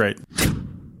pretty great.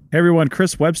 Hey everyone,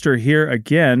 Chris Webster here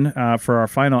again for our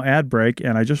final ad break,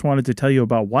 and I just wanted to tell you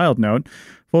about WildNote.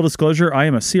 Full disclosure, I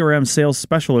am a CRM sales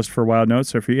specialist for WildNote,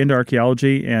 so if you're into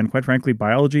archaeology and, quite frankly,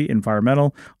 biology,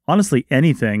 environmental, honestly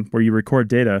anything where you record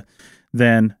data,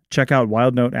 then check out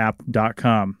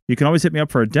wildnoteapp.com. You can always hit me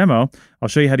up for a demo. I'll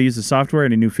show you how to use the software,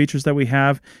 any new features that we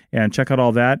have, and check out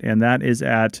all that, and that is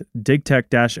at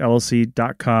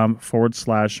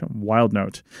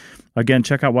digtech-llc.com/wildnote. Again,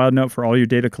 check out WildNote for all your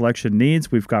data collection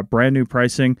needs. We've got brand new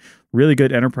pricing, really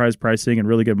good enterprise pricing, and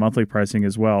really good monthly pricing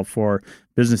as well for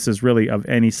businesses really of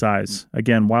any size.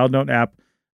 Again,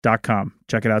 wildnoteapp.com.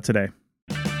 Check it out today.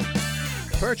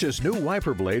 Purchase new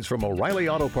wiper blades from O'Reilly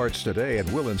Auto Parts today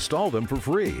and we'll install them for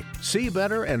free. See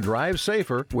better and drive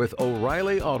safer with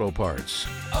O'Reilly Auto Parts.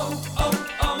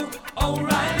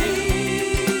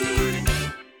 O'Reilly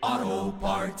Auto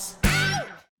Parts.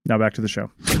 Now back to the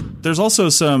show. There's also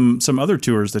some other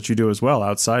tours that you do as well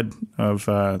outside of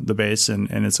the base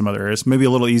and in some other areas, maybe a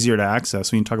little easier to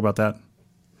access. We can talk about that.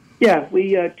 Yeah,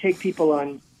 we take people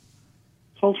on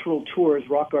cultural tours,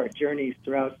 rock art journeys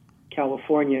throughout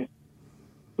California.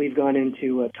 We've gone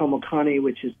into Tomokani,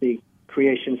 which is the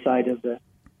creation site of the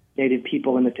native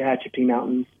people in the Tehachapi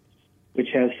Mountains, which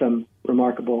has some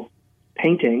remarkable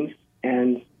paintings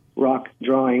and rock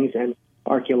drawings and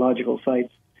archaeological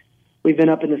sites. We've been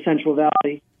up in the Central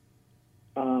Valley,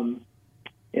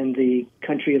 in the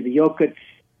country of the Yokuts,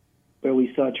 where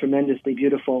we saw tremendously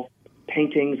beautiful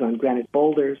paintings on granite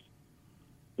boulders.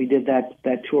 We did that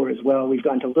tour as well. We've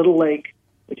gone to Little Lake,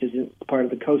 which is part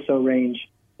of the Coso Range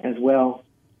as well.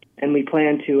 And we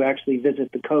plan to actually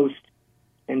visit the coast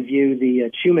and view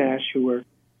the Chumash, who were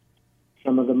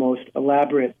some of the most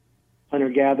elaborate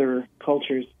hunter-gatherer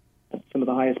cultures, some of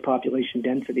the highest population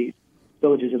densities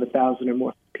villages of 1,000 or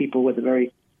more people with a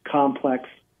very complex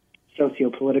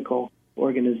socio-political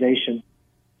organization,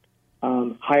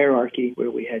 hierarchy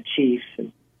where we had chiefs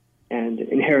and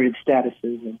inherited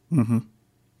statuses and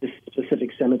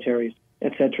specific cemeteries,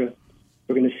 etc.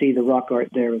 We're going to see the rock art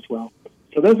there as well.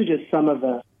 So those are just some of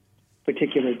the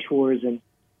particular tours and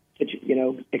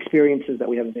experiences that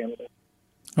we have available.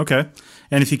 Okay.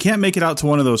 And if you can't make it out to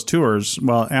one of those tours,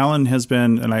 well, Alan has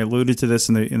been, and I alluded to this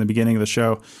in the beginning of the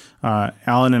show,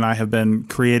 Alan and I have been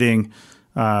creating,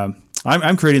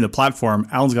 I'm creating the platform.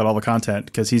 Alan's got all the content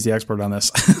because he's the expert on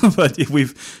this. But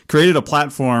we've created a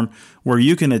platform where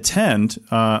you can attend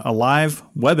a live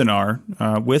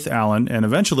webinar with Alan, and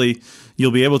eventually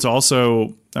you'll be able to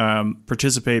also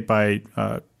participate by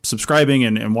subscribing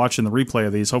and watching the replay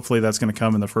of these. Hopefully that's going to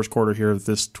come in the first quarter here of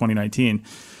this 2019.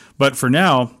 But for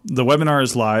now, the webinar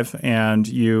is live, and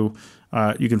you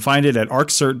can find it at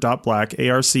arccert.black,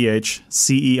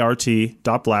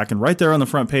 ARCHCERT.black, and right there on the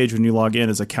front page when you log in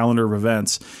is a calendar of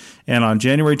events. And on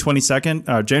January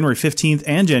 22nd, January 15th,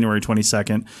 and January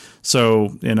 22nd,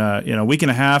 so in a week and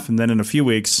a half, and then in a few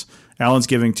weeks, Alan's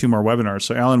giving 2 more webinars.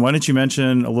 So, Alan, why don't you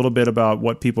mention a little bit about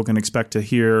what people can expect to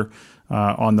hear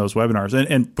on those webinars?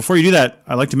 And before you do that,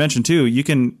 I'd like to mention, too, you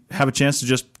can have a chance to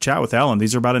just chat with Alan.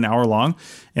 These are about an hour long,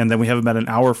 and then we have about an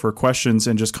hour for questions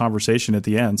and just conversation at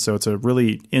the end. So it's a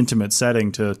really intimate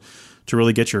setting to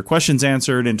really get your questions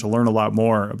answered and to learn a lot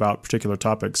more about particular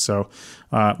topics. So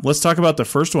let's talk about the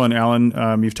first one, Alan.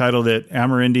 You've titled it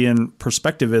Amerindian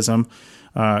Perspectivism,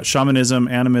 Shamanism,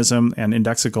 Animism, and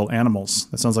Indexical Animals.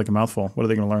 That sounds like a mouthful. What are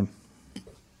they going to learn?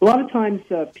 A lot of times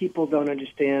people don't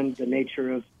understand the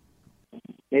nature of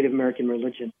Native American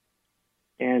religion.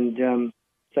 And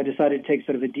so I decided to take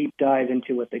sort of a deep dive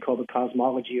into what they call the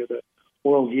cosmology or the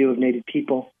worldview of Native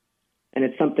people. And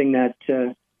it's something that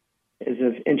is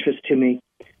of interest to me.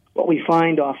 What we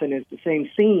find often is the same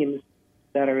themes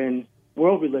that are in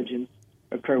world religions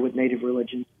occur with Native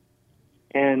religions.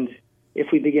 And if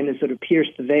we begin to sort of pierce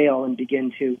the veil and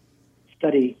begin to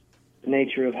study the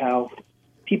nature of how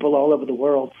people all over the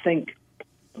world think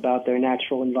about their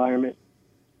natural environment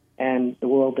and the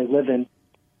world they live in,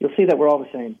 you'll see that we're all the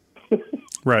same.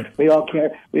 Right. We all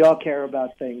care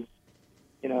about things,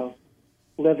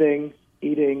 living,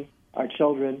 eating, our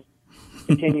children,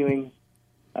 continuing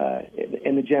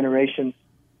in the generations,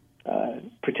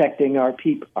 protecting our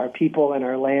people and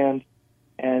our land,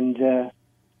 and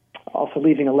also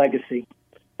leaving a legacy.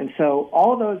 And so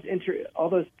all those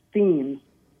themes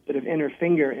sort of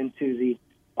interfinger into the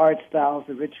arts, styles,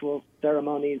 the rituals,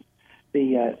 ceremonies,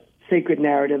 the sacred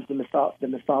narratives, the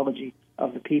mythology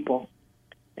of the people.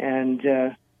 And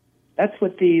that's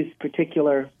what these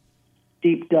particular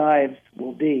deep dives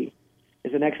will be,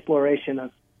 is an exploration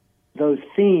of those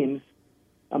themes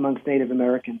amongst Native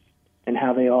Americans and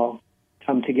how they all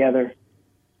come together,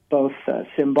 both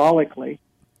symbolically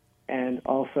and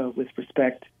also with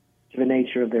respect to the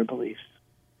nature of their beliefs.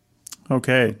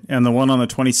 Okay, and the one on the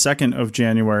 22nd of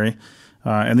January,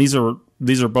 and these are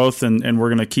both, and we're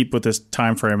going to keep with this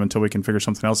time frame until we can figure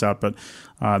something else out, but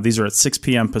these are at 6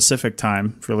 p.m. Pacific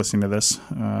time, if you're listening to this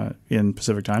in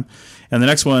Pacific time. And the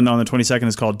next one on the 22nd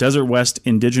is called Desert West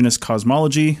Indigenous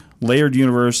Cosmology, Layered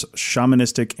Universe,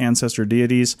 Shamanistic Ancestor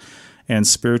Deities, and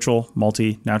Spiritual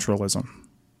Multinaturalism.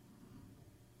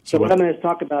 So what I'm going to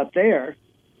talk about there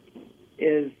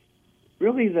is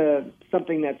really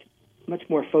something that's much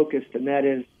more focused, and that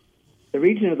is the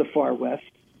region of the Far West,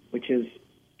 which is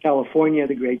California,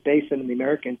 the Great Basin, and the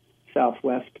American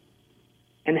Southwest,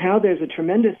 and how there's a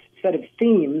tremendous set of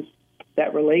themes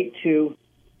that relate to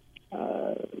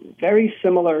very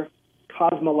similar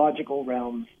cosmological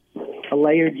realms, a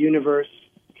layered universe,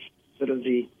 sort of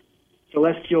the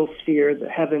celestial sphere, the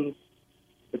heavens,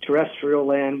 the terrestrial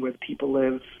land where the people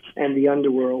live, and the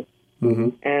underworld,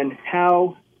 and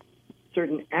how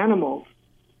certain animals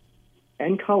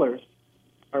and colors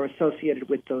are associated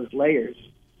with those layers,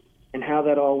 and how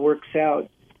that all works out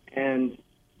and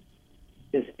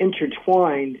is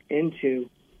intertwined into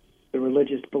the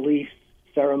religious beliefs,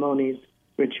 ceremonies,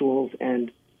 rituals,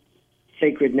 and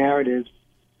sacred narratives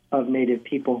of Native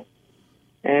people.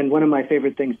 And one of my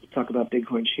favorite things is to talk about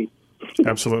bighorn sheep.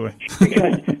 Absolutely.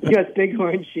 because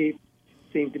bighorn sheep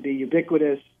seem to be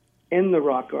ubiquitous in the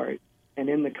rock art and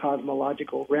in the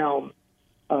cosmological realm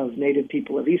of Native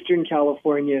people of Eastern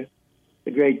California,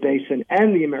 the Great Basin,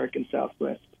 and the American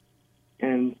Southwest.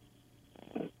 And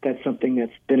that's something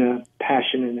that's been a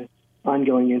passion and an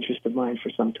ongoing interest of mine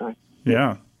for some time.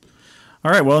 Yeah.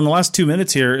 All right. Well, in the last 2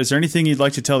 minutes here, is there anything you'd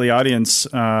like to tell the audience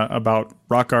about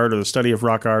rock art or the study of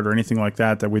rock art or anything like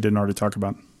that we didn't already talk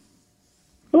about?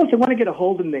 Well, if they want to get a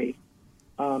hold of me,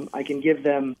 I can give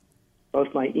them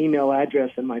both my email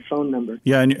address and my phone number.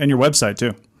 Yeah, and your website,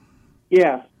 too.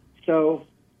 Yeah. So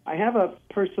I have a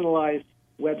personalized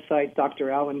website,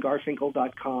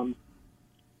 dralangarfinkel.com.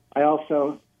 I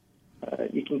also,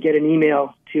 you can get an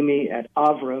email to me at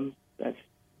Avram, that's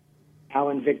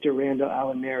Alan Victor Randall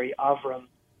Alan Mary Avram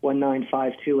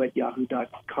 1952 at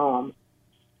yahoo.com.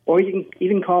 Or you can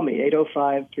even call me,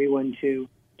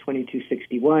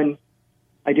 805-312-2261.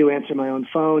 I do answer my own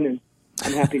phone, and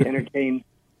I'm happy to entertain,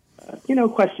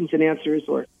 questions and answers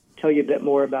or tell you a bit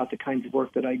more about the kinds of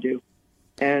work that I do.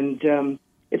 And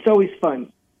it's always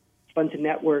fun. It's fun to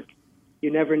network.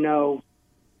 You never know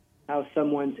how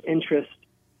someone's interest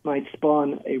might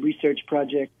spawn a research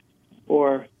project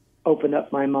or open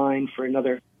up my mind for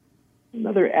another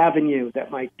avenue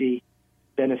that might be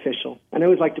beneficial. And I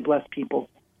always like to bless people.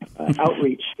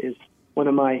 Outreach is one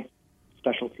of my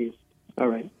specialties. All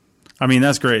right. I mean,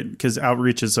 that's great, because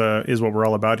outreach is what we're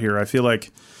all about here. I feel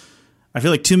like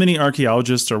too many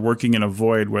archaeologists are working in a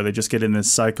void where they just get in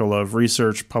this cycle of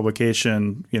research,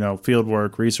 publication, field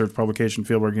work, research, publication,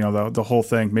 field work, the whole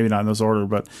thing. Maybe not in this order,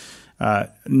 but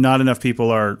not enough people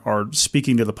are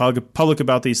speaking to the public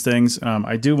about these things.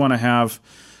 I do want to have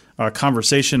a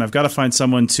conversation. I've got to find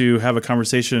someone to have a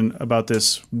conversation about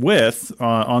this with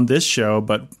on this show,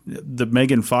 but the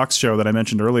Megan Fox show that I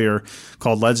mentioned earlier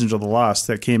called Legends of the Lost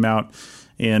that came out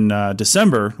in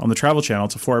December on the Travel Channel.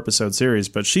 It's a 4-episode series,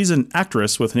 but she's an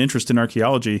actress with an interest in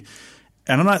archaeology.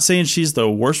 And I'm not saying she's the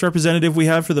worst representative we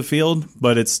have for the field,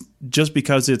 but it's just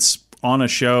because it's on a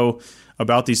show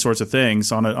about these sorts of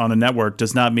things on a network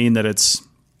does not mean that it's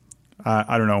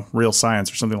real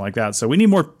science or something like that. So we need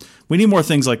more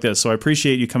things like this. So I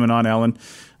appreciate you coming on, Alan,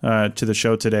 to the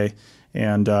show today,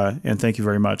 and thank you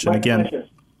very much. And again,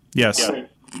 yes, yeah.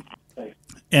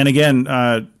 And again,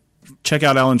 check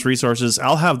out Alan's resources.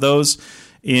 I'll have those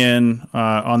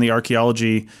on the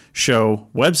Archaeology Show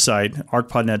website,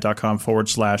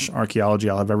 arcpodnet.com/archaeology.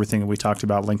 I'll have everything that we talked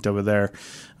about linked over there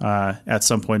at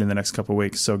some point in the next couple of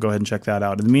weeks. So go ahead and check that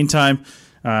out. In the meantime,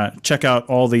 check out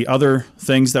all the other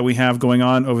things that we have going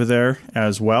on over there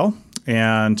as well.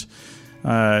 And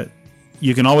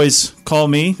you can always call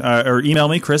me or email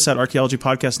me, Chris at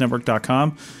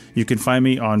archaeologypodcastnetwork.com. You can find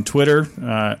me on Twitter,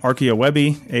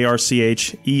 ArcheoWebby,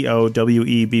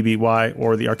 ArcheoWebby,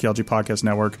 or the Archaeology Podcast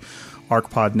Network,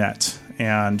 ArcPodNet.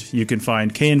 And you can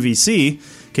find KNVC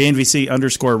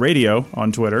 _radio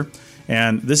on Twitter.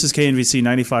 And this is KNVC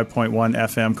 95.1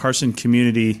 FM, Carson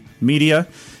Community Media.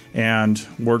 And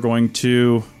we're going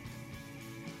to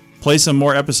play some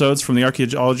more episodes from the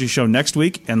Archaeology Show next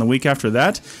week and the week after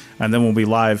that. And then we'll be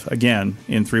live again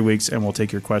in 3 weeks, and we'll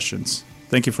take your questions.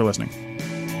 Thank you for listening.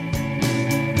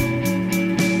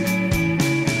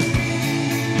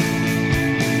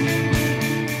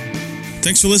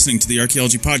 Thanks for listening to the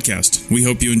Archaeology Podcast. We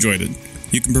hope you enjoyed it.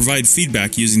 You can provide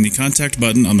feedback using the contact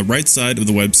button on the right side of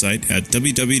the website at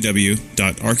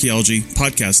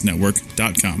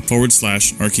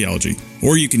www.archaeologypodcastnetwork.com/archaeology.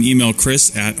 Or you can email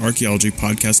Chris at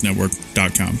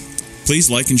archaeologypodcastnetwork.com.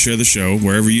 Please like and share the show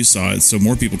wherever you saw it so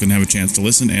more people can have a chance to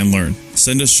listen and learn.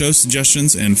 Send us show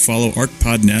suggestions and follow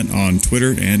ArcPodNet on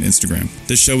Twitter and Instagram.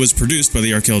 This show is produced by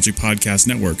the Archaeology Podcast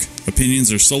Network.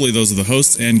 Opinions are solely those of the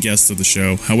hosts and guests of the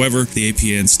show. However, the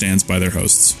APN stands by their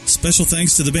hosts. Special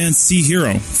thanks to the band Sea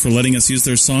Hero for letting us use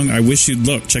their song I Wish You'd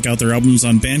Look. Check out their albums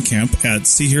on Bandcamp at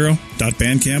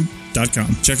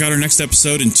seahero.bandcamp.com. Check out our next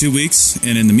episode in 2 weeks,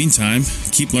 and in the meantime,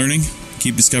 keep learning,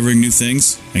 keep discovering new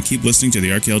things, and keep listening to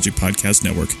the Archaeology Podcast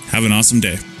Network. Have an awesome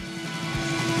day.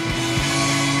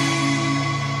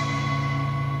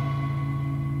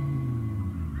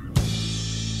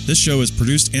 This show is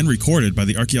produced and recorded by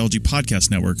the Archaeology Podcast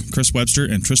Network, Chris Webster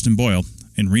and Tristan Boyle,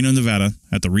 in Reno, Nevada,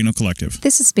 at the Reno Collective.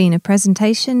 This has been a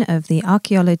presentation of the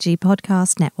Archaeology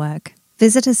Podcast Network.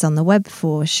 Visit us on the web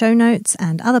for show notes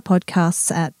and other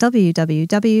podcasts at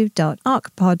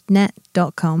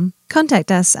www.arcpodnet.com.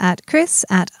 Contact us at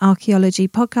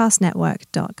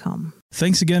chris@archaeologypodcastnetwork.com.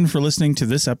 Thanks again for listening to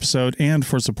this episode and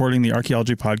for supporting the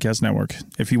Archaeology Podcast Network.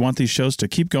 If you want these shows to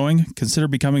keep going, consider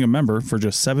becoming a member for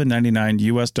just $7.99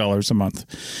 US a month.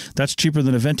 That's cheaper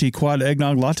than a venti quad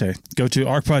eggnog latte. Go to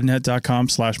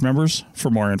arcpodnet.com/members for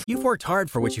more info. You've worked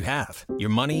hard for what you have. Your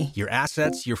money, your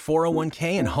assets, your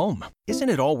 401k, and home. Isn't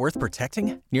it all worth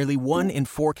protecting? Nearly 1 in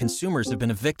 4 consumers have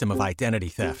been a victim of identity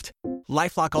theft.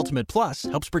 LifeLock Ultimate Plus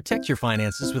helps protect your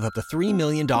finances with up to $3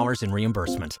 million in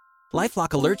reimbursement. LifeLock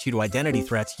alerts you to identity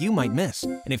threats you might miss.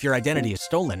 And if your identity is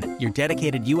stolen, your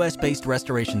dedicated U.S.-based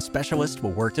restoration specialist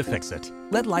will work to fix it.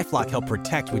 Let LifeLock help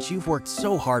protect what you've worked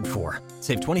so hard for.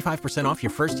 Save 25% off your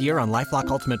first year on LifeLock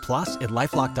Ultimate Plus at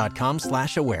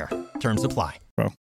LifeLock.com/aware. Terms apply.